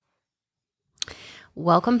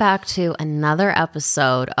Welcome back to another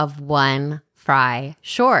episode of One Fry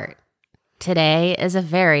Short. Today is a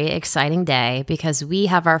very exciting day because we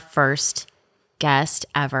have our first guest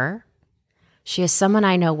ever. She is someone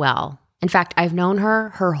I know well. In fact, I've known her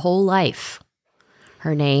whole life.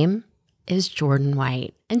 Her name is Jordan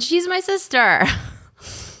White, and she's my sister.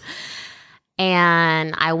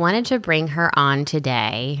 And I wanted to bring her on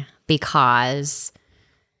today because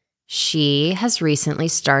she has recently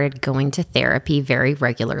started going to therapy very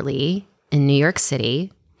regularly in New York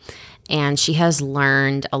City, and she has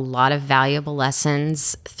learned a lot of valuable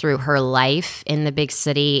lessons through her life in the big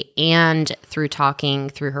city and through talking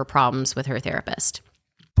through her problems with her therapist.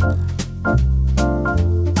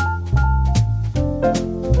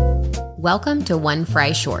 Welcome to One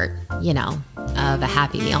Fry Short, of a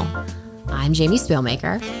Happy Meal. I'm Jamie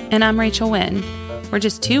Spielmaker. And I'm Rachel Wynn. We're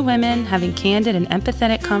just two women having candid and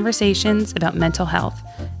empathetic conversations about mental health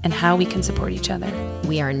and how we can support each other.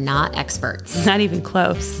 We are not experts. Not even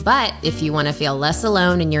close. But if you want to feel less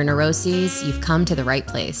alone in your neuroses, you've come to the right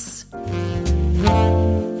place.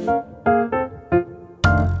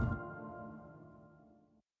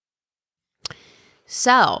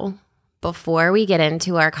 So, before we get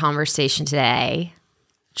into our conversation today,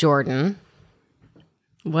 Jordan.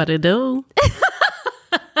 What it do?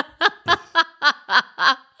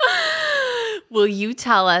 Will you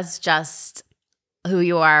tell us just who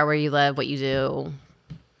you are, where you live, what you do?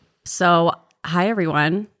 So, hi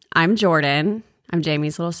everyone. I'm Jordan. I'm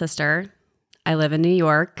Jamie's little sister. I live in New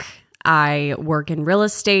York. I work in real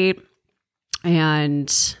estate,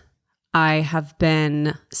 and I have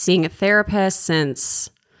been seeing a therapist since,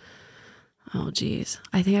 I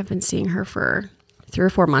think I've been seeing her for 3 or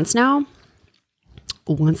 4 months now.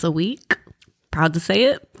 Once a week. Proud to say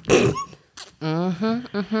it.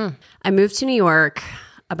 I moved to New York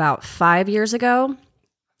about 5 years ago.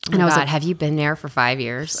 Oh my God, have you been there for 5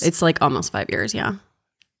 years? It's like almost 5 years, yeah.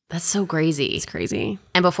 That's so crazy. It's crazy.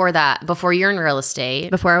 And before that, before you're in real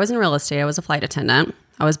estate? Before I was in real estate, I was a flight attendant.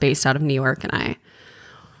 I was based out of New York, and I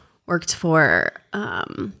worked for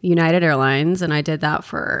United Airlines, and I did that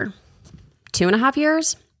for 2.5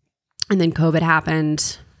 years. And then COVID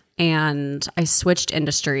happened, and I switched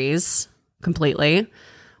industries completely,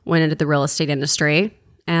 went into the real estate industry,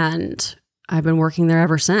 and I've been working there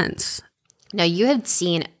ever since. Now, you had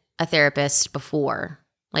seen a therapist before,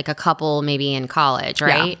 like a couple maybe in college,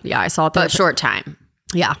 right? Yeah, I saw a therapist. But short time.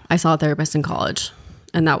 Yeah, I saw a therapist in college.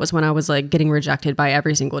 And that was when I was like getting rejected by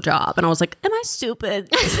every single job. And I was like, am I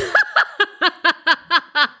stupid?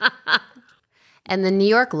 And the New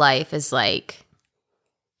York life is like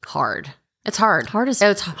hard. It's hard.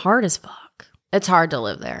 It's hard as fuck. It's hard to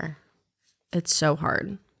live there. It's so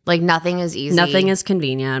hard. Like nothing is easy. Nothing is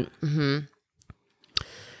convenient.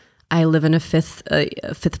 I live in a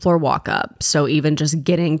fifth floor walk up. So even just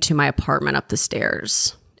getting to my apartment up the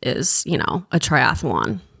stairs is, a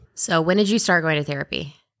triathlon. So when did you start going to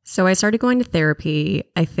therapy? So I started going to therapy,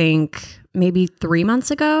 I think maybe 3 months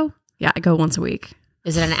ago. Yeah, I go once a week.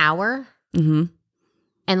 Is it an hour? Mm-hmm.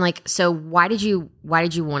 And so why did you want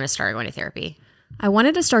to start going to therapy? I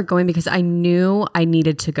wanted to start going because I knew I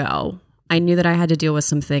needed to go. I knew that I had to deal with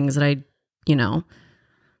some things that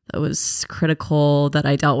that was critical that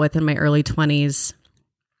I dealt with in my early 20s.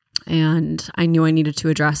 And I knew I needed to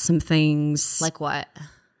address some things. Like what?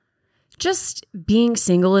 Just being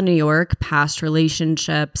single in New York, past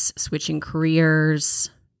relationships, switching careers,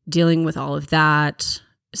 dealing with all of that.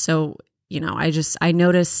 So, I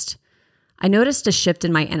noticed a shift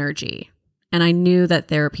in my energy, and I knew that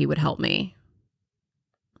therapy would help me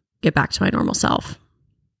get back to my normal self.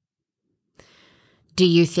 Do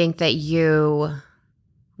you think that you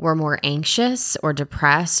were more anxious or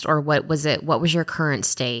depressed, or what was it? What was your current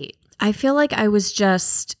state? I feel like I was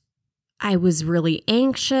really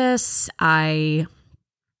anxious. I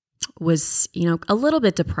was, a little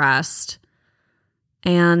bit depressed.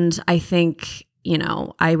 And I think,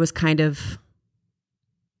 I was kind of,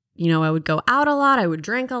 I would go out a lot. I would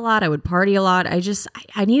drink a lot. I would party a lot. I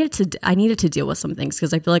needed to deal with some things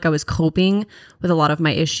because I feel like I was coping with a lot of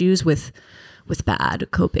my issues with bad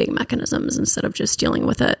coping mechanisms instead of just dealing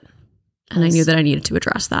with it. And I knew that I needed to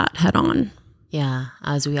address that head on. Yeah,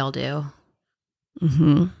 as we all do.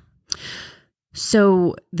 Mm-hmm.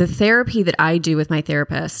 So the therapy that I do with my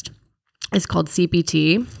therapist is called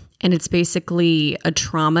CPT, and it's basically a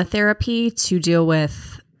trauma therapy to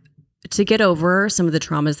get over some of the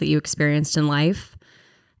traumas that you experienced in life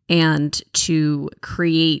and to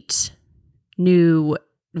create new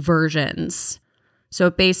versions. So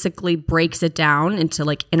it basically breaks it down into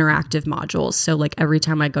like interactive modules. So like every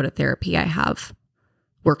time I go to therapy, I have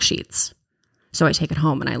worksheets. So I take it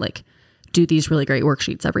home and I like do these really great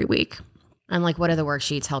worksheets every week. And like, what do the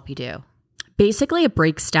worksheets help you do? Basically, it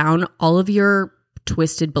breaks down all of your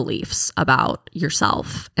twisted beliefs about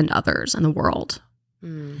yourself and others and the world.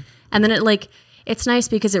 And then it's nice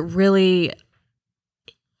because it really,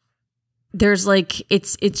 there's like,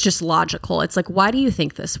 it's just logical. It's like, why do you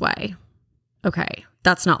think this way? Okay,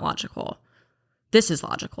 that's not logical. This is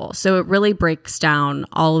logical. So it really breaks down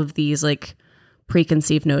all of these like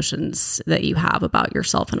preconceived notions that you have about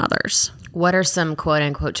yourself and others. What are some quote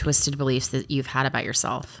unquote twisted beliefs that you've had about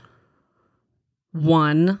yourself?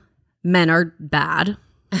 One, men are bad.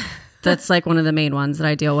 That's like one of the main ones that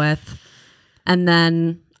I deal with. And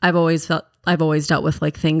then I've always dealt with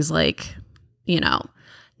like things like,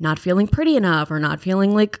 not feeling pretty enough or not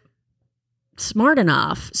feeling like smart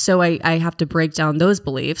enough. So I have to break down those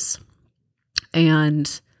beliefs.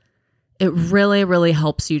 And it really, really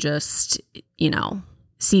helps you just,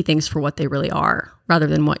 see things for what they really are rather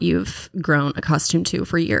than what you've grown accustomed to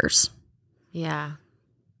for years. Yeah.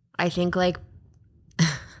 I think like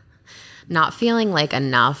not feeling like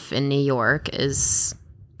enough in New York is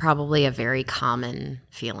probably a very common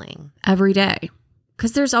feeling. Every day.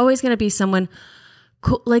 Because there's always going to be someone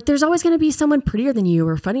cool, like there's always going to be someone prettier than you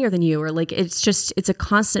or funnier than you, or like it's a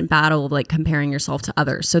constant battle of like comparing yourself to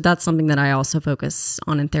others. So that's something that I also focus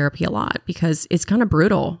on in therapy a lot because it's kind of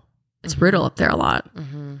brutal. It's brutal up there a lot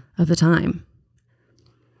of the time.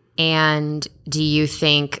 And do you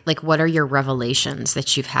think, like, what are your revelations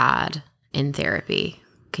that you've had in therapy?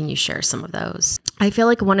 Can you share some of those? I feel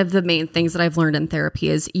like one of the main things that I've learned in therapy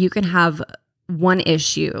is you can have one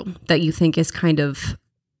issue that you think is kind of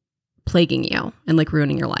plaguing you and like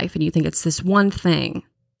ruining your life. And you think it's this one thing.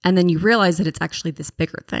 And then you realize that it's actually this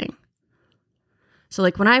bigger thing. So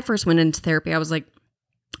like when I first went into therapy, I was like,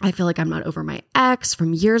 I feel like I'm not over my ex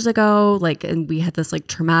from years ago. Like, and we had this like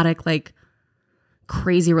traumatic, like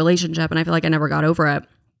crazy relationship. And I feel like I never got over it.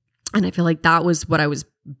 And I feel like that was what I was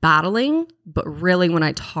battling. But really, when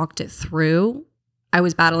I talked it through, I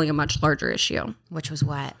was battling a much larger issue. Which was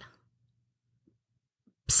what?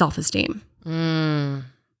 Self-esteem.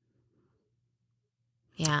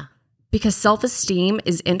 Yeah. Because self-esteem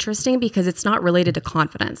is interesting because it's not related to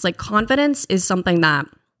confidence. Like confidence is something that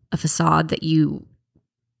a facade that you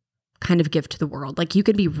kind of give to the world. Like you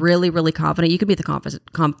could be really, really confident. You could be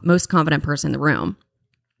the most confident person in the room,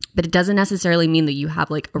 but it doesn't necessarily mean that you have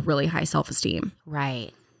like a really high self-esteem. Right.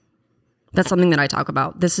 That's something that I talk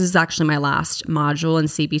about. This is actually my last module in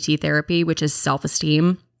CBT therapy, which is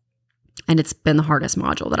self-esteem. And it's been the hardest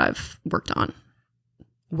module that I've worked on.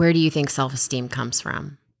 Where do you think self-esteem comes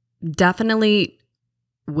from? Definitely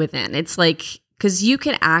within. It's like, because you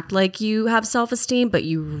can act like you have self-esteem, but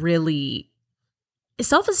you really,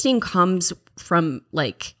 self-esteem comes from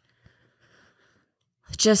like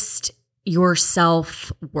just your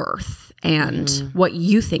self-worth and what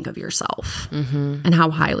you think of yourself and how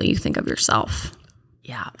highly you think of yourself.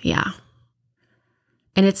 Yeah. Yeah.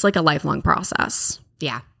 And it's like a lifelong process.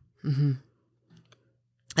 Yeah.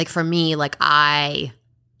 Like for me, like my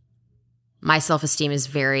self-esteem is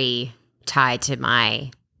very tied to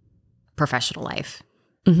my professional life.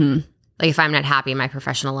 Like if I'm not happy in my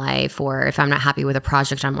professional life, or if I'm not happy with a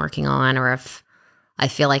project I'm working on, or if I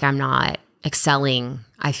feel like I'm not excelling,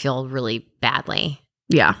 I feel really badly.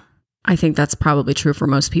 Yeah. I think that's probably true for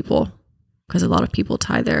most people because a lot of people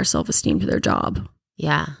tie their self-esteem to their job.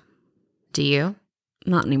 Yeah. Do you?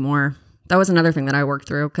 Not anymore. That was another thing that I worked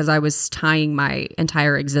through because I was tying my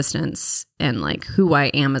entire existence and like who I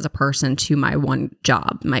am as a person to my one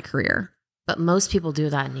job, my career. But most people do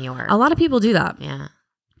that in New York. A lot of people do that. Yeah.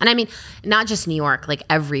 And I mean, not just New York, like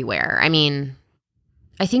everywhere. I mean,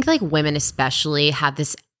 I think like women especially have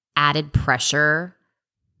this added pressure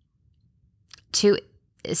to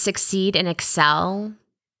succeed and excel.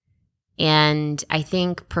 And I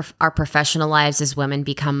think our professional lives as women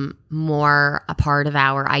become more a part of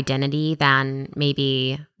our identity than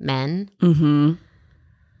maybe men.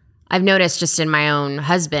 I've noticed just in my own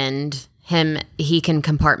husband, he can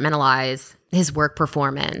compartmentalize his work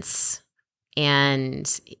performance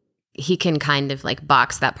and he can kind of like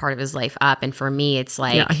box that part of his life up. And for me, it's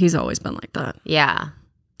like... Yeah, he's always been like that. Yeah.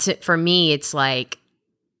 For me, it's like...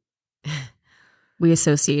 we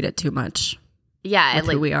associate it too much. Yeah, with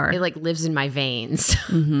who we are. It like lives in my veins.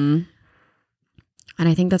 And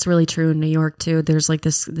I think that's really true in New York too. There's like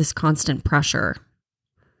this constant pressure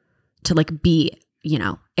to like be,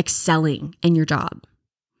 excelling in your job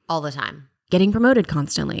all the time, getting promoted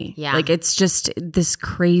constantly. Yeah, like it's just this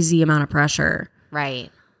crazy amount of pressure.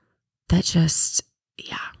 Right. That just it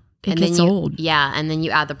gets old. Yeah, and then you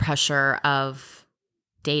add the pressure of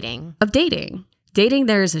dating. Dating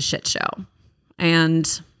there is a shit show,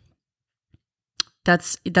 and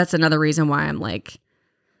that's another reason why I'm like,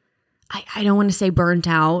 I don't want to say burnt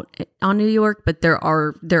out on New York, but there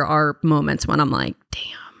are moments when I'm like,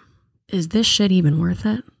 damn, is this shit even worth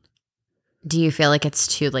it? Do you feel like it's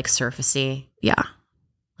too like surfacey? Yeah.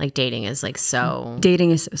 Like dating is like so...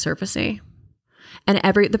 Dating is so surfacey. And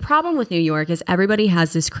the problem with New York is everybody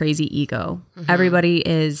has this crazy ego. Mm-hmm. Everybody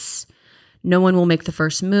is... No one will make the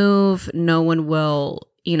first move. No one will...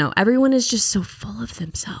 everyone is just so full of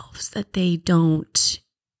themselves that they don't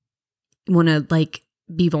want to like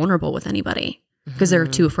be vulnerable with anybody because they're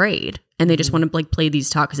too afraid. And they just want to like play these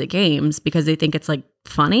toxic games because they think it's like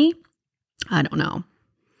funny. I don't know.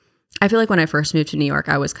 I feel like when I first moved to New York,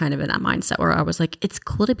 I was kind of in that mindset where I was like, it's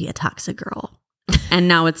cool to be a toxic girl. And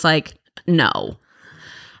now it's like, no,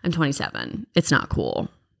 I'm 27. It's not cool.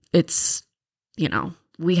 It's,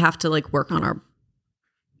 we have to like work on our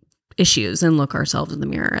issues and look ourselves in the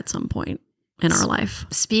mirror at some point in our life.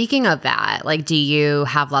 Speaking of that, like, do you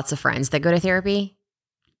have lots of friends that go to therapy?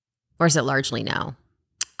 Or is it largely no?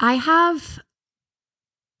 I have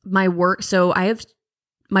my work. So I have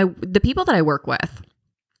the people that I work with.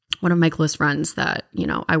 One of my close friends that,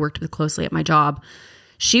 I worked with closely at my job,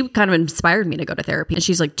 she kind of inspired me to go to therapy. And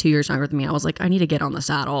she's like 2 years younger than me. I was like, I need to get on the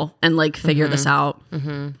saddle and like figure this out.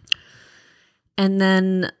 Mm-hmm. And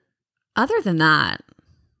then other than that,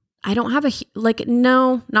 I don't have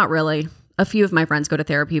no, not really. A few of my friends go to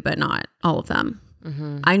therapy, but not all of them.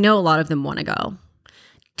 Mm-hmm. I know a lot of them want to go.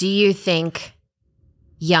 Do you think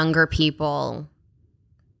younger people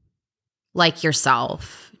like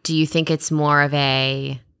yourself, do you think it's more of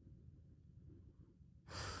they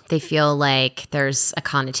feel like there's a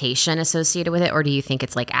connotation associated with it, or do you think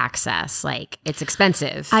it's like access, like it's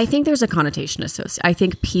expensive? I think there's a connotation associated. I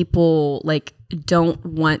think people like don't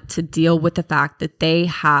want to deal with the fact that they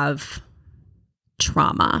have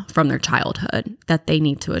trauma from their childhood that they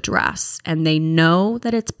need to address, and they know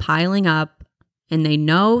that it's piling up and they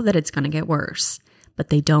know that it's going to get worse, but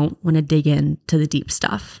they don't want to dig into the deep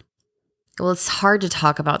stuff. Well, it's hard to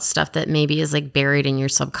talk about stuff that maybe is like buried in your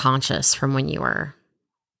subconscious from when you were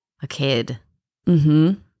a kid,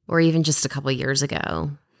 or even just a couple of years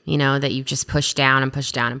ago, that you just push down and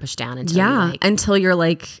push down and push down until until you're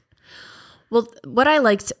like, well, what I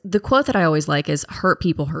liked, the quote that I always like is hurt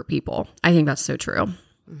people hurt people. I think that's so true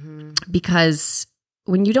because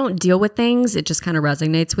when you don't deal with things, it just kind of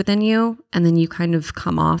resonates within you, and then you kind of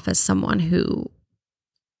come off as someone who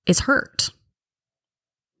is hurt,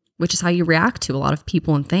 which is how you react to a lot of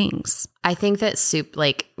people and things. I think that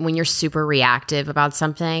when you're super reactive about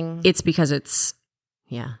something, it's because it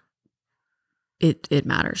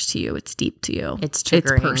matters to you. It's deep to you. It's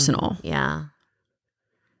triggering. It's personal. Yeah.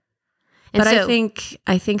 But I think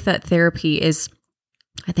that therapy is,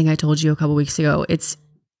 I think I told you a couple weeks ago,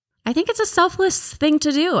 I think it's a selfless thing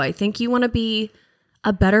to do. I think you want to be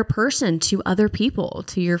a better person to other people,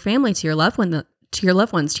 to your family, to your loved ones,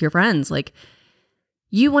 to your friends. Like,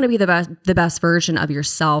 you want to be the best version of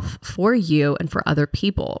yourself for you and for other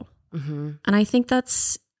people. Mm-hmm. And I think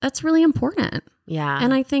that's really important. Yeah.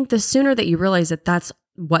 And I think the sooner that you realize that that's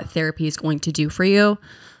what therapy is going to do for you,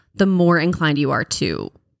 the more inclined you are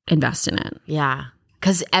to invest in it. Yeah.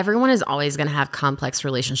 Because everyone is always going to have complex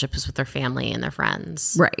relationships with their family and their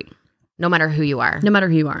friends. Right. No matter who you are. No matter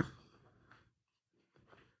who you are.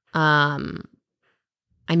 I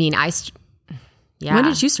mean, yeah. When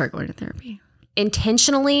did you start going to therapy?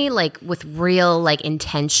 Intentionally, like with real like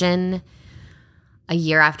intention, a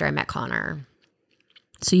year after I met Connor.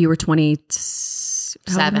 So you were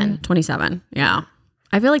 27. 27. Yeah.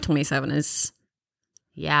 I feel like 27 is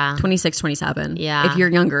 26, 27. Yeah. If you're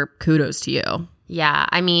younger, kudos to you. Yeah.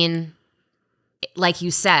 I mean, like you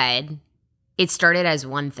said, it started as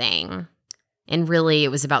one thing, and really it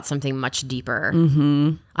was about something much deeper.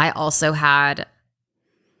 Mm-hmm. I also had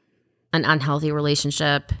an unhealthy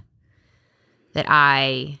relationship that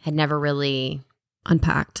I had never really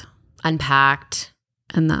unpacked. And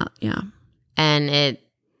that, yeah. And it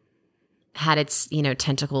had its,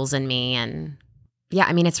 tentacles in me. And yeah,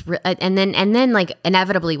 I mean, and then like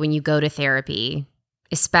inevitably when you go to therapy,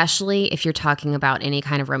 especially if you're talking about any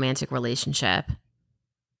kind of romantic relationship,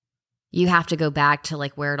 you have to go back to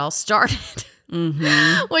like where it all started.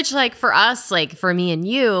 Mm-hmm. Which like for us, like for me and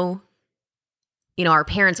you, our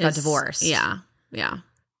parents got divorced. Yeah. Yeah.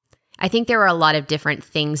 I think there were a lot of different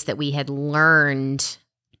things that we had learned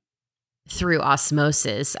through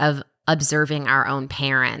osmosis of observing our own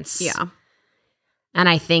parents. Yeah. And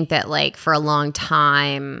I think that like for a long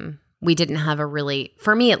time, we didn't have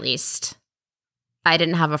for me at least, I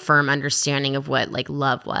didn't have a firm understanding of what like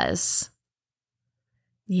love was.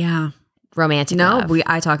 Yeah. Romantic love.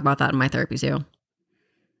 I talk about that in my therapy too.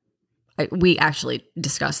 we actually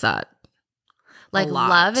discussed that. Like,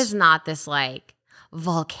 love is not this like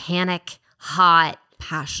volcanic, hot,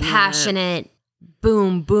 passionate,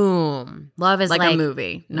 boom, boom. Love is like a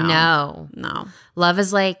movie. No. Love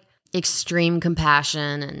is like extreme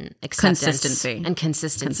compassion and acceptance.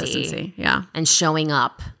 Consistency. Yeah. And showing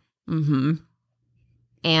up. Mm-hmm.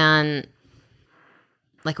 And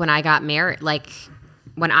like when I got married, like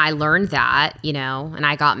when I learned that, you know, and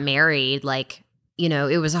I got married, like, you know,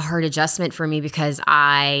 it was a hard adjustment for me because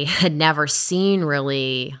I had never seen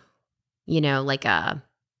really, you know, like a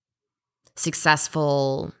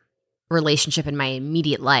successful relationship in my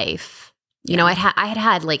immediate life. You know, I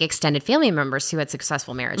had like extended family members who had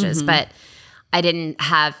successful marriages, but I didn't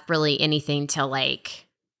have really anything to like,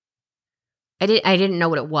 I didn't know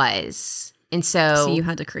what it was. And so you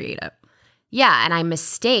had to create it. Yeah. And I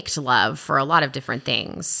mistaked love for a lot of different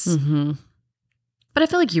things. Mm-hmm. But I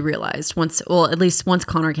feel like you realized at least once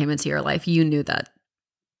Connor came into your life, you knew that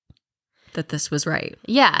this was right.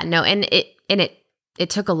 Yeah, no. And it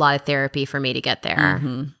took a lot of therapy for me to get there.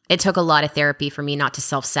 Mm-hmm. It took a lot of therapy for me not to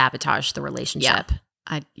self-sabotage the relationship.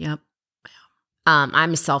 Yep.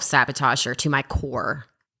 I'm a self-sabotager to my core.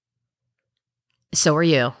 So are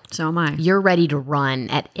you. So am I. You're ready to run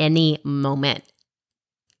at any moment.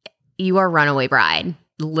 You are runaway bride.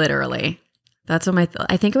 Literally. That's what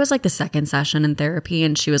I think it was like the second session in therapy.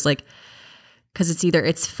 And she was like, because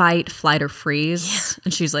it's fight, flight, or freeze. Yeah.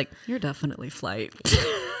 And she's like, you're definitely flight.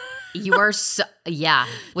 You are so, yeah.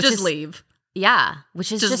 Leave. Yeah.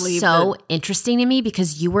 Which is just so interesting to me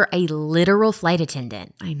because you were a literal flight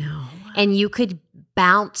attendant. I know. And you could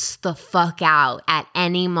bounce the fuck out at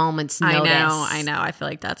any moment's notice. I know. I feel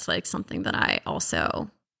like that's like something that I also...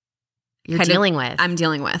 I'm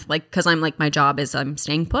dealing with. Like, because I'm like, my job is I'm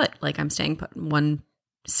staying put. Like, I'm staying put in one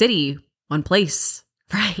city, one place.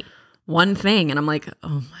 Right. One thing. And I'm like,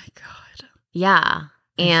 oh my God. Yeah.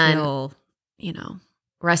 And, I feel, you know,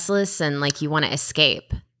 restless and like you want to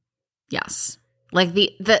escape. Yes. Like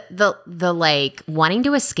the like wanting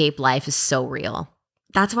to escape life is so real.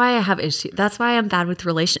 That's why I have issues. That's why I'm bad with I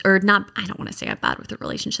don't want to say I'm bad with the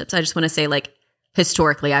relationships. I just want to say like,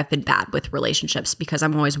 historically, I've been bad with relationships because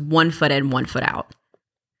I'm always 1 foot in, 1 foot out.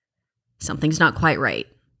 Something's not quite right.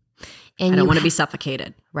 And I don't want to be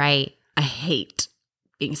suffocated. Right. I hate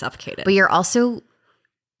being suffocated. But you're also,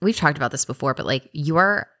 we've talked about this before, but like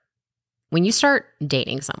when you start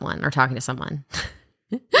dating someone or talking to someone,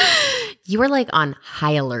 you are like on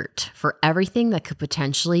high alert for everything that could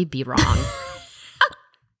potentially be wrong.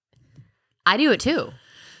 I do it too.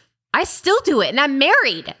 I still do it and I'm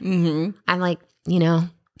married. Mm-hmm. I'm like, you know,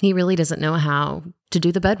 he really doesn't know how to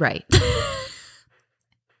do the bed right.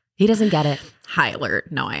 He doesn't get it. High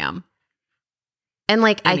alert. No, I am. And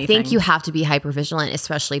like, I think you have to be hypervigilant,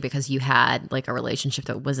 especially because you had like a relationship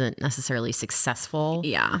that wasn't necessarily successful.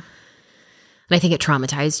 Yeah. And I think it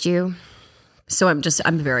traumatized you. So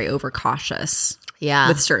I'm very overcautious. Yeah.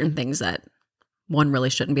 With certain things that one really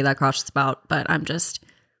shouldn't be that cautious about. But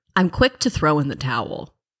I'm quick to throw in the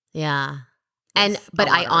towel. Yeah. But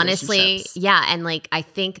I honestly, and like, I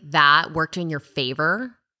think that worked in your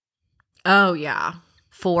favor. Oh, yeah.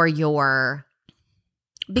 For your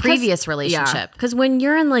previous relationship. Yeah. Because when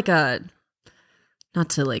you're in like not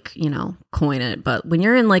to like, you know, coin it, but when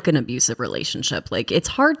you're in like an abusive relationship, like it's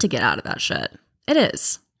hard to get out of that shit. It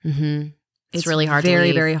is. Mm-hmm. It's really hard very, to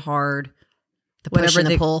leave. very hard. The push and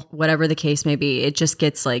the pull. Whatever the case may be, it just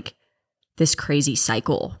gets like this crazy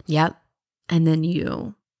cycle. Yep. And then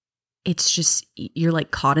it's just, you're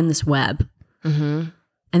like caught in this web. Mm-hmm.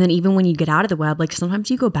 And then even when you get out of the web, like sometimes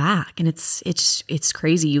you go back and it's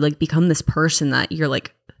crazy. You like become this person that you're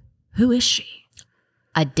like, who is she?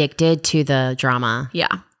 Addicted to the drama.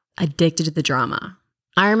 Yeah. Addicted to the drama.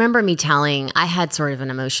 I remember I had sort of an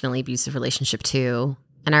emotionally abusive relationship too.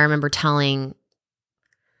 And I remember telling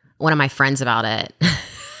one of my friends about it.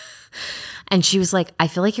 And she was like, I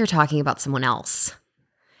feel like you're talking about someone else.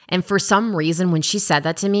 And for some reason, when she said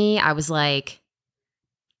that to me, I was like,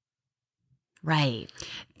 right.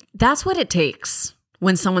 That's what it takes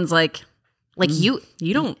when someone's like you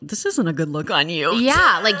don't, this isn't a good look on you.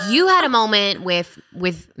 Yeah. Like you had a moment with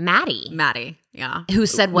Maddie. Maddie. Yeah. Who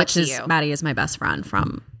said what to you? Maddie is my best friend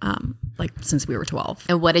from like since we were 12.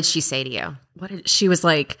 And what did she say to you? She was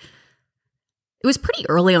like, it was pretty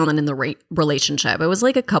early on in the relationship. It was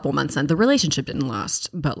like a couple months in. The relationship didn't last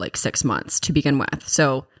but like 6 months to begin with.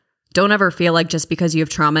 So don't ever feel like just because you have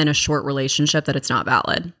trauma in a short relationship that it's not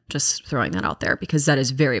valid. Just throwing that out there because that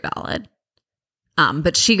is very valid.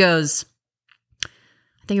 But she goes,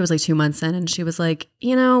 I think it was like 2 months in, and she was like,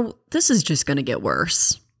 you know, this is just going to get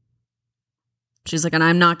worse. She's like, and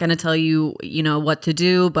I'm not going to tell you, you know, what to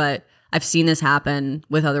do, but I've seen this happen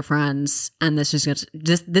with other friends, and this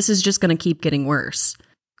is just going to keep getting worse.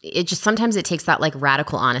 It just sometimes it takes that like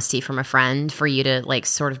radical honesty from a friend for you to like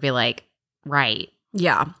sort of be like, right.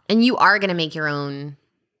 Yeah. And you are going to make your own.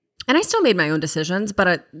 And I still made my own decisions,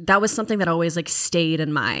 but that was something that always like stayed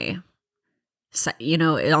in my,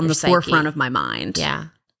 on the forefront of my mind. Yeah.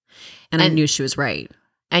 And I knew she was right.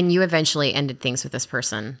 And you eventually ended things with this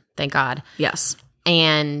person. Thank God. Yes.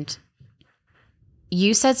 And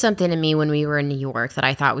you said something to me when we were in New York that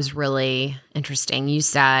I thought was really interesting. You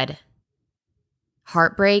said,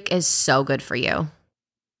 heartbreak is so good for you.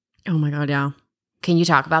 Oh my God, yeah. Can you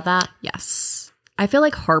talk about that? Yes. I feel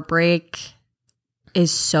like heartbreak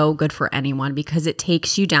is so good for anyone because it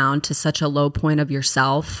takes you down to such a low point of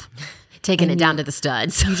yourself. Taking it down to the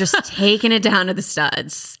studs. You're just taking it down to the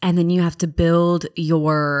studs. And then you have to build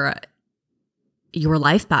your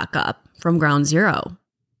life back up from ground zero.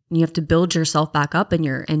 And you have to build yourself back up and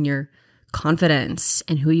your confidence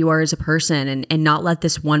and who you are as a person and not let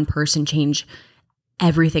this one person change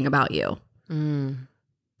everything about you. And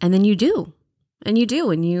then you do. And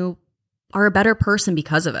you are a better person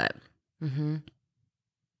because of it. Mm-hmm.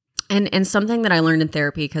 And something that I learned in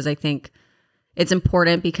therapy, because I think it's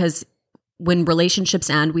important, because when relationships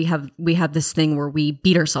end, we have this thing where we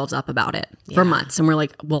beat ourselves up about it for months. And we're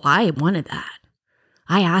like, well, I wanted that.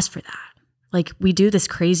 I asked for that. Like, we do this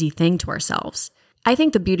crazy thing to ourselves. I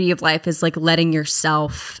think the beauty of life is like letting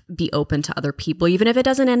yourself be open to other people, even if it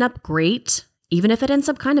doesn't end up great, even if it ends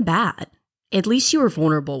up kind of bad. At least you were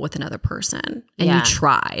vulnerable with another person and you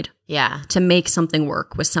tried to make something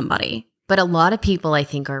work with somebody. But a lot of people, I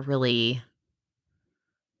think, are really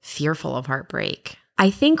fearful of heartbreak. I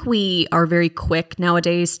think we are very quick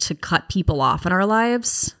nowadays to cut people off in our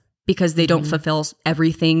lives because they don't fulfill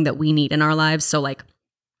everything that we need in our lives. So like,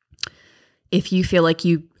 if you feel like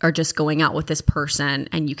you are just going out with this person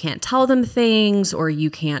and you can't tell them things or you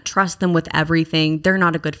can't trust them with everything, they're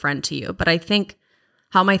not a good friend to you. But I think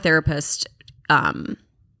how my therapist, I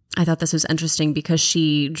thought this was interesting because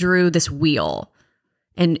she drew this wheel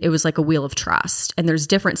and it was like a wheel of trust. And there's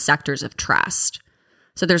different sectors of trust.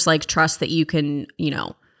 So there's like trust that you can,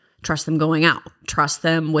 trust them going out, trust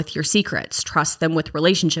them with your secrets, trust them with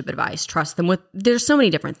relationship advice, trust them with, there's so many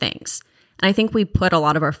different things. And I think we put a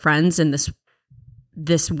lot of our friends in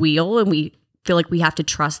this wheel and we feel like we have to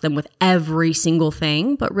trust them with every single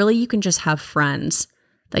thing. But really you can just have friends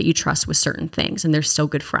that you trust with certain things and they're still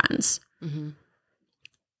good friends. Mm-hmm.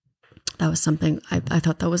 That was something, I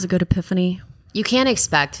thought that was a good epiphany. You can't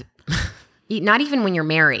expect, not even when you're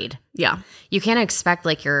married. Yeah. You can't expect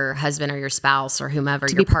like your husband or your spouse or whomever,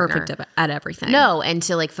 to your be partner, perfect at everything. No, and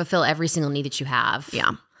to like fulfill every single need that you have.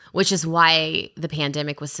 Yeah. Which is why the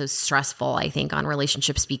pandemic was so stressful, I think, on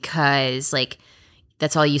relationships, because like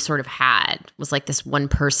that's all you sort of had was like this one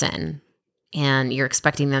person and you're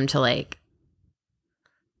expecting them to like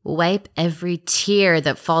wipe every tear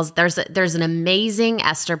that falls. There's an amazing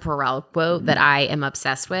Esther Perel quote that I am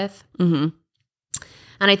obsessed with. Mm-hmm.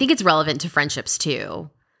 And I think it's relevant to friendships too.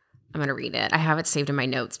 I'm going to read it. I have it saved in my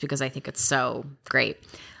notes because I think it's so great.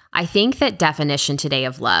 I think that definition today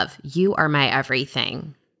of love, you are my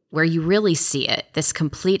everything, where you really see it, this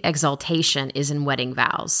complete exaltation is in wedding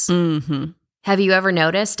vows. Mm-hmm. Have you ever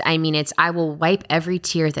noticed? I mean, it's, I will wipe every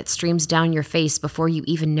tear that streams down your face before you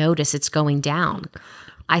even notice it's going down.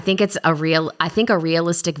 I think a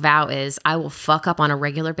realistic vow is I will fuck up on a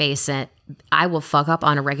regular basis. I will fuck up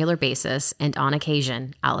on a regular basis, and on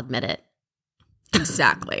occasion, I'll admit it.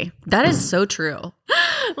 Exactly. That is so true.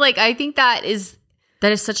 Like, I think that is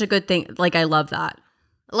such a good thing. Like, I love that.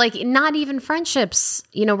 Like, not even friendships,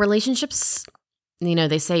 relationships,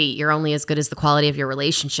 they say you're only as good as the quality of your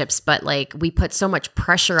relationships, but like we put so much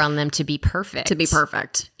pressure on them to be perfect.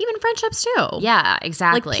 Even friendships too. Yeah,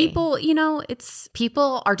 exactly. Like people,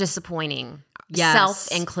 people are disappointing. Yes.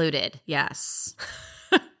 Self included. Yes.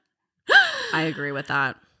 I agree with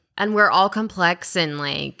that. And we're all complex and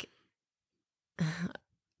like,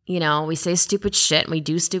 we say stupid shit and we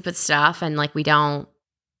do stupid stuff and like we don't,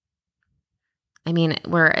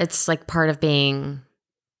 it's like part of being,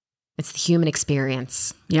 it's the human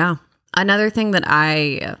experience. Yeah. Another thing that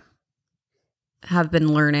I have been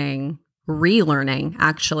relearning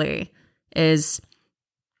actually, is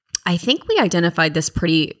I think we identified this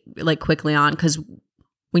pretty like quickly on, because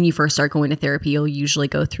when you first start going to therapy, you'll usually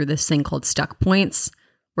go through this thing called stuck points,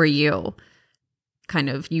 where you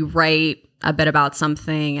write a bit about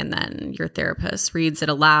something and then your therapist reads it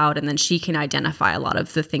aloud and then she can identify a lot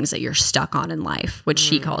of the things that you're stuck on in life, which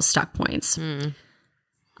she calls stuck points.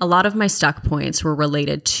 A lot of my stuck points were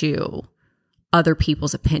related to other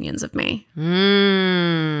people's opinions of me.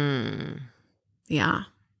 Yeah.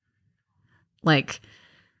 Like,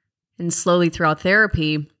 and slowly throughout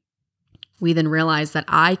therapy, we then realized that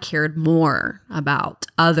I cared more about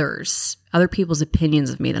other people's opinions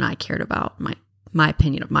of me than I cared about my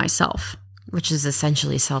opinion of myself. Which is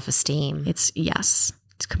essentially self-esteem. It's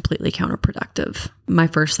completely counterproductive. My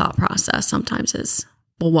first thought process sometimes is,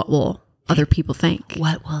 well, what will other people think?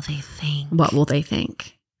 What will they think? What will they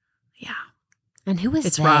think? Yeah. And who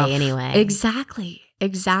is they rough. anyway? Exactly.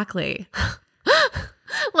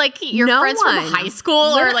 Like your friends from high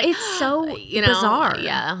school, or like it's so bizarre.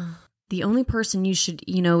 Yeah. The only person you should,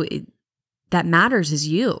 that matters is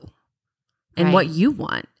you and Right. what you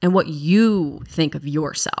want and what you think of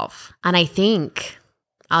yourself. And I think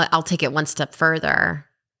I'll take it one step further.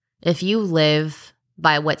 If you live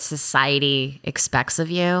by what society expects of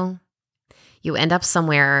you, you end up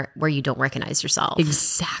somewhere where you don't recognize yourself.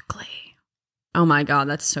 Exactly. Oh my God,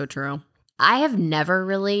 that's so true. I have never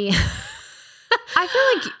really. I feel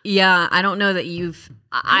like, yeah, I don't know that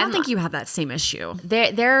I don't think you have that same issue.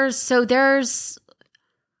 There's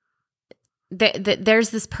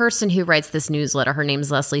this person who writes this newsletter. Her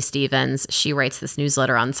name's Leslie Stevens. She writes this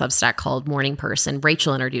newsletter on Substack called Morning Person.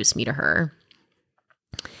 Rachel introduced me to her.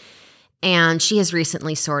 And she has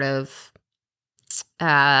recently sort of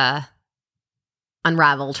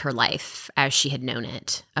unraveled her life as she had known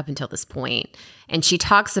it up until this point. And she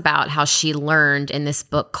talks about how she learned in this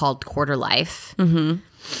book called Quarter Life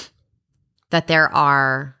that there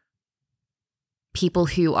are people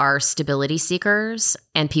who are stability seekers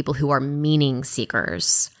and people who are meaning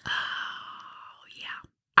seekers. Oh, yeah.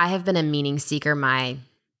 I have been a meaning seeker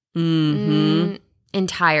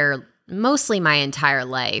mostly my entire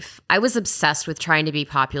life. I was obsessed with trying to be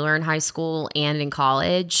popular in high school and in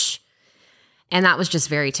college. And that was just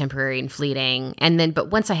very temporary and fleeting.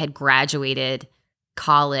 But once I had graduated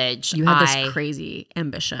college, you had this crazy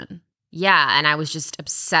ambition. Yeah, and I was just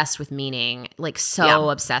obsessed with meaning, like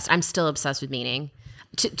obsessed. I'm still obsessed with meaning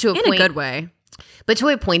to a point, in a good way, but to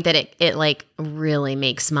a point that it like really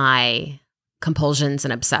makes my compulsions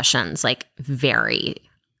and obsessions like very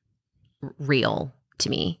real to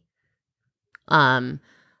me. I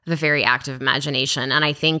have a very active imagination, and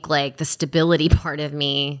I think like the stability part of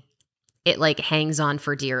me, it like hangs on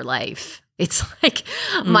for dear life. It's like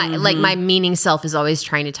my meaning self is always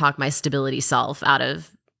trying to talk my stability self out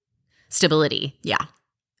of stability. Yeah.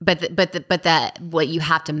 But that what you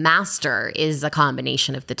have to master is a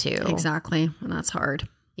combination of the two. Exactly. And that's hard.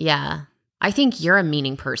 Yeah. I think you're a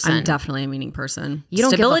meaning person. I'm definitely a meaning person. You don't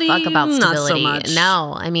stability, give a fuck about stability. Not so much.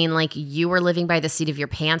 No. I mean, like you were living by the seat of your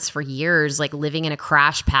pants for years, like living in a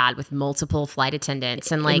crash pad with multiple flight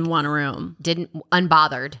attendants and like in one room.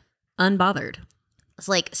 Unbothered. It's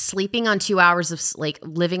like sleeping on 2 hours of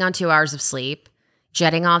living on 2 hours of sleep,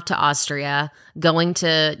 jetting off to Austria, going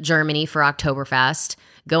to Germany for Oktoberfest,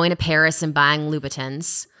 going to Paris and buying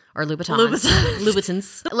Louboutins.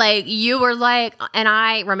 Like you were like, and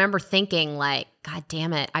I remember thinking like, God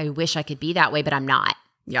damn it, I wish I could be that way, but I'm not.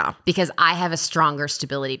 Yeah. Because I have a stronger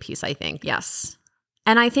stability piece, I think. Yes.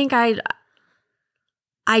 And I think I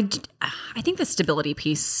think the stability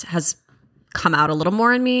piece has come out a little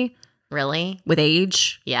more in me. Really? With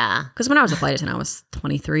age. Yeah. Because when I was a flight attendant, I was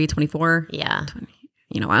 23, 24. Yeah. 20,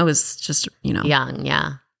 I was just, young.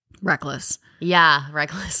 Yeah. Reckless. Yeah.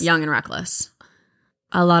 Reckless. Young and reckless.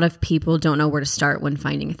 A lot of people don't know where to start when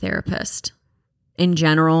finding a therapist in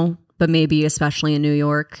general, but maybe especially in New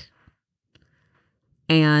York.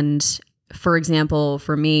 And for example,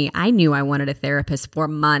 for me, I knew I wanted a therapist for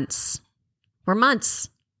months.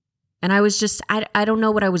 And I was just, I don't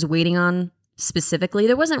know what I was waiting on specifically.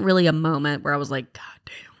 There wasn't really a moment where I was like, God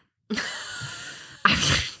damn.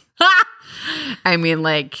 I mean,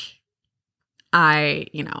 like, I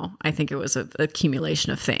think it was an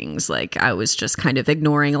accumulation of things. Like I was just kind of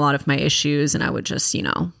ignoring a lot of my issues, and I would just,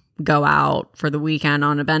 go out for the weekend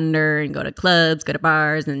on a bender and go to clubs, go to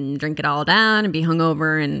bars and drink it all down and be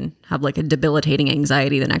hungover and have like a debilitating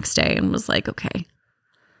anxiety the next day, and was like, okay,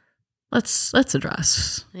 let's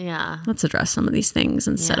address some of these things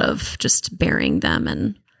instead of just burying them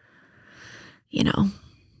in,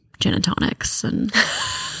 gin and tonics and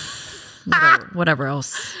whatever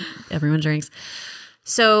else everyone drinks.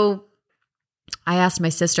 So I asked my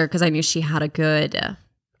sister, because I knew she had a good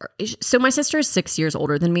so my sister is 6 years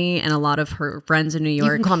older than me, and a lot of her friends in New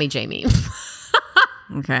York. You can call me Jamie.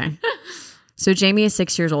 Okay. So Jamie is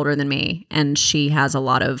 6 years older than me, and she has a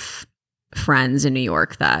lot of friends in New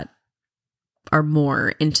York that are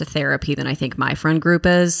more into therapy than I think my friend group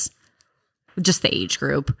is, just the age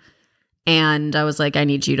group. And I was like, I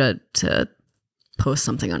need you to post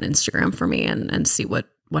something on Instagram for me and see what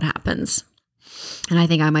happens. And I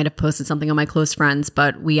think I might have posted something on my close friends,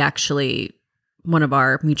 but we actually one of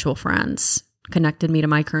our mutual friends connected me to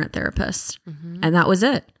my current therapist. And that was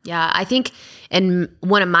it. Yeah, I think, and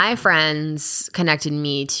one of my friends connected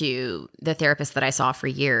me to the therapist that I saw for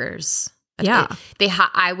years. Yeah.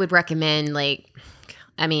 I would recommend, like,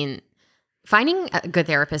 I mean, finding a good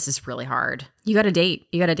therapist is really hard. You got to date.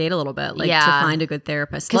 You got to date a little bit, like, to find a good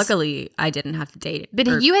therapist. Luckily, I didn't have to date. But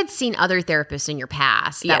you had seen other therapists in your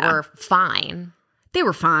past that were fine. They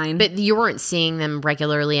were fine. But you weren't seeing them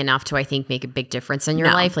regularly enough to, I think, make a big difference in your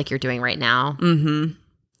life like you're doing right now.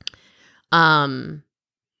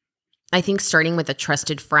 I think starting with a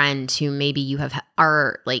trusted friend who maybe you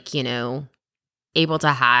are, like, you know, able to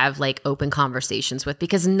have, like, open conversations with,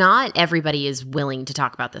 because not everybody is willing to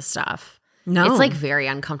talk about this stuff. No. It's, like, very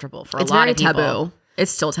uncomfortable for a lot of people. It's very taboo.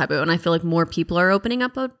 It's still taboo. And I feel like more people are opening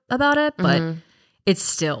up about it, but it's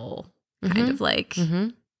still kind of like...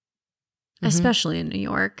 especially in New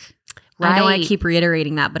York. Right. I know I keep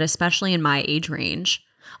reiterating that, but especially in my age range.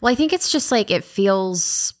 Well, I think it's just like, it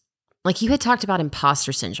feels like you had talked about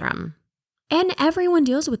imposter syndrome. And everyone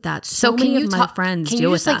deals with that. So many of my friends deal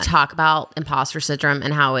with that. Can you just, like, talk about imposter syndrome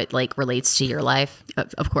and how it, like, relates to your life?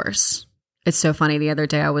 Of course. It's so funny. The other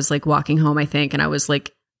day I was, like, walking home, I think, and I was,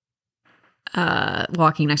 like,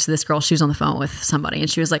 walking next to this girl. She was on the phone with somebody, and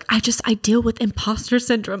she was like, I deal with imposter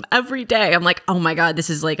syndrome every day. I'm like, oh my God, this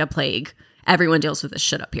is like a plague. Everyone deals with this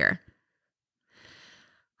shit up here.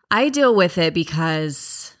 I deal with it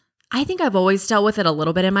because I think I've always dealt with it a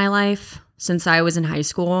little bit in my life since I was in high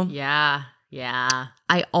school. Yeah.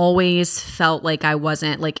 I always felt like I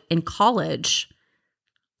wasn't, like, in college.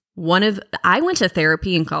 I went to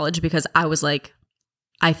therapy in college because I was like,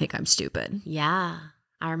 I think I'm stupid. Yeah,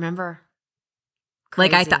 I remember.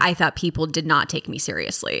 Crazy. Like, I thought people did not take me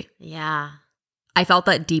seriously. Yeah. I felt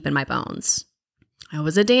that deep in my bones. I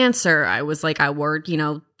was a dancer. I was like, I wore, you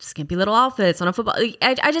know, skimpy little outfits on a football.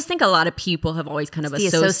 I just think a lot of people have always kind of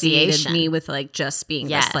associated me with, like, just being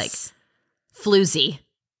this, like, floozy,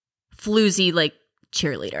 like,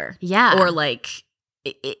 cheerleader. Yeah. Or, like,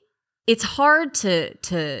 it's hard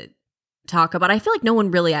to talk about. I feel like no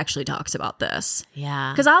one really actually talks about this.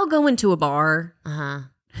 Yeah. Because I'll go into a bar.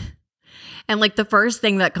 And, like, the first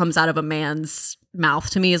thing that comes out of a man's mouth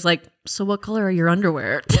to me is like, so what color are your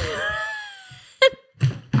underwear?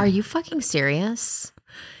 Are you fucking serious?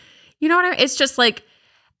 You know what I mean? It's just like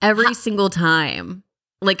every single time.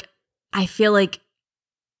 Like, I feel like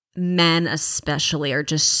men especially are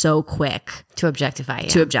just so quick to objectify you.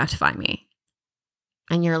 To objectify me.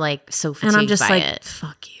 And you're like so fatigued by it. And I'm just like,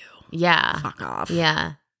 fuck you. Yeah. Fuck off.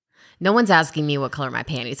 Yeah. No one's asking me what color my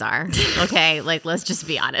panties are. Okay? Like, let's just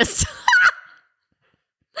be honest.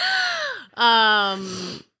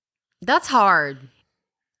 That's hard.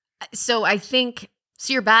 So I think...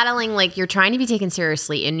 So you're battling, like, you're trying to be taken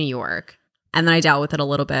seriously in New York. And then I dealt with it a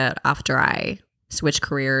little bit after I switched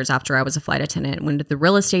careers, after I was a flight attendant, went into the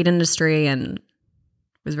real estate industry and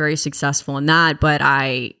was very successful in that. But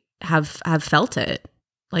I have felt it.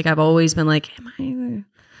 Like, I've always been like, am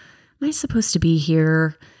I supposed to be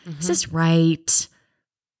here? Is this right?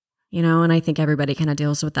 You know, and I think everybody kind of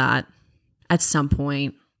deals with that at some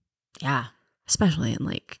point. Yeah. Especially in,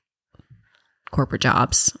 like, corporate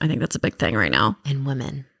jobs. I think that's a big thing right now. And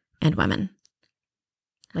women.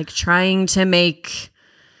 Like, trying to make,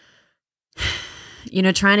 you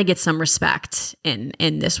know, trying to get some respect in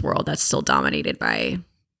this world that's still dominated by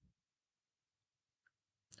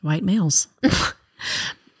white males.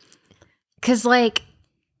 Because, like,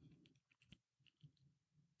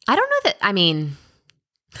 I don't know that, I mean,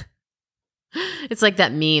 it's like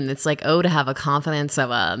that meme that's like, oh, to have a confidence of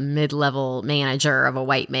a mid-level manager of a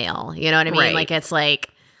white male. You know what I mean? Right. Like, it's like,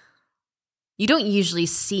 you don't usually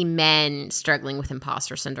see men struggling with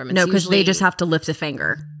imposter syndrome. No, because they just have to lift a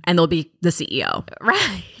finger and they'll be the CEO.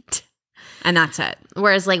 Right. And that's it.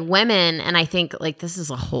 Whereas, like, women, and I think, like, this is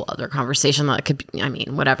a whole other conversation that could be, I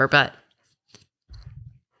mean, whatever, but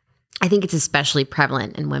I think it's especially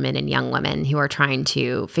prevalent in women and young women who are trying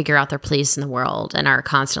to figure out their place in the world and are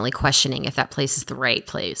constantly questioning if that place is the right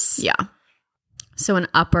place. Yeah. So an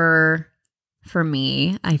upper for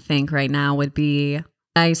me, I think right now would be,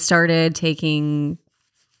 I started taking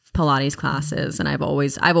Pilates classes, and I've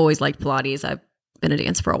always liked Pilates. I've been a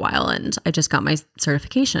dancer for a while, and I just got my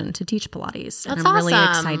certification to teach Pilates. That's and I'm awesome. Really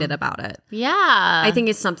excited about it. Yeah. I think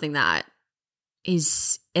it's something that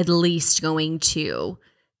is at least going to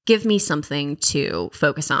give me something to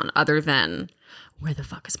focus on other than where the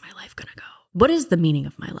fuck is my life gonna go? What is the meaning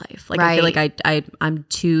of my life? Like, right. I feel like I'm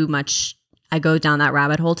too much, I go down that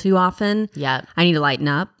rabbit hole too often. Yeah. I need to lighten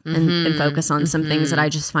up and focus on some things that I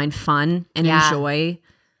just find fun and enjoy.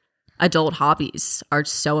 Adult hobbies are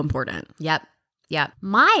so important. Yep.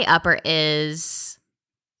 My upper is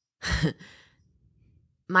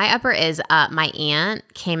My upper is my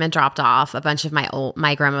aunt came and dropped off a bunch of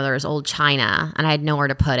my grandmother's old china, and I had nowhere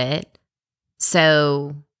to put it.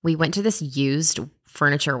 So we went to this used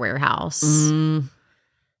furniture warehouse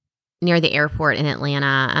near the airport in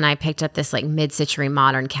Atlanta, and I picked up this like mid-century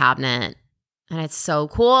modern cabinet, and it's so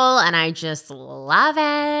cool, and I just love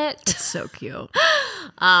it. It's so cute.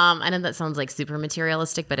 I know that sounds like super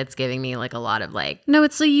materialistic, but it's giving me like a lot of like. No,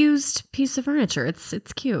 it's a used piece of furniture. It's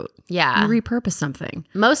cute. Yeah, you repurpose something.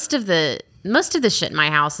 Most of the shit in my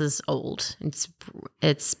house is old.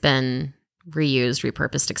 It's been reused,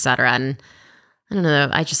 repurposed, etc. And I don't know.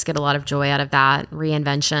 I just get a lot of joy out of that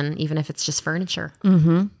reinvention, even if it's just furniture.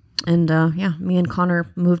 Mm-hmm. And yeah, me and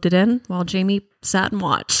Connor moved it in while Jamie sat and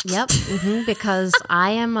watched. Yep, because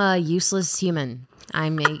I am a useless human. I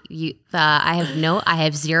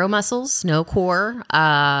have zero muscles, no core.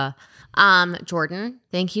 Jordan,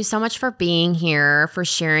 thank you so much for being here, for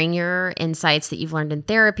sharing your insights that you've learned in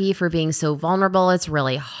therapy, for being so vulnerable. It's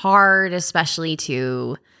really hard, especially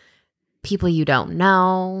to people you don't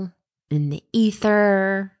know in the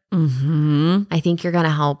ether. Mm-hmm. I think you're going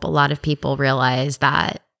to help a lot of people realize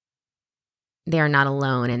that they're not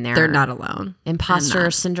alone in their They're not alone.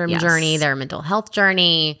 imposter syndrome journey, their mental health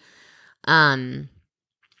journey. And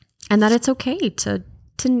that it's okay to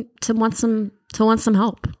want some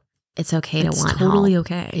help. It's okay to want help. It's totally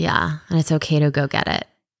okay. Yeah, and it's okay to go get it.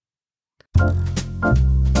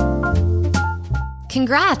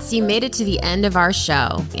 Congrats, you made it to the end of our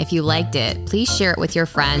show. If you liked it, please share it with your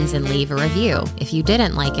friends and leave a review. If you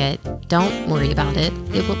didn't like it, don't worry about it.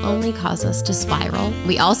 It will only cause us to spiral.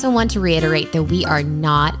 We also want to reiterate that we are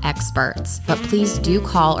not experts, but please do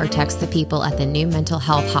call or text the people at the new mental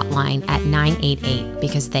health hotline at 988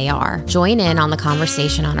 because they are. Join in on the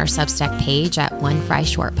conversation on our Substack page at One Fry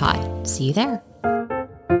Short Pod. See you there.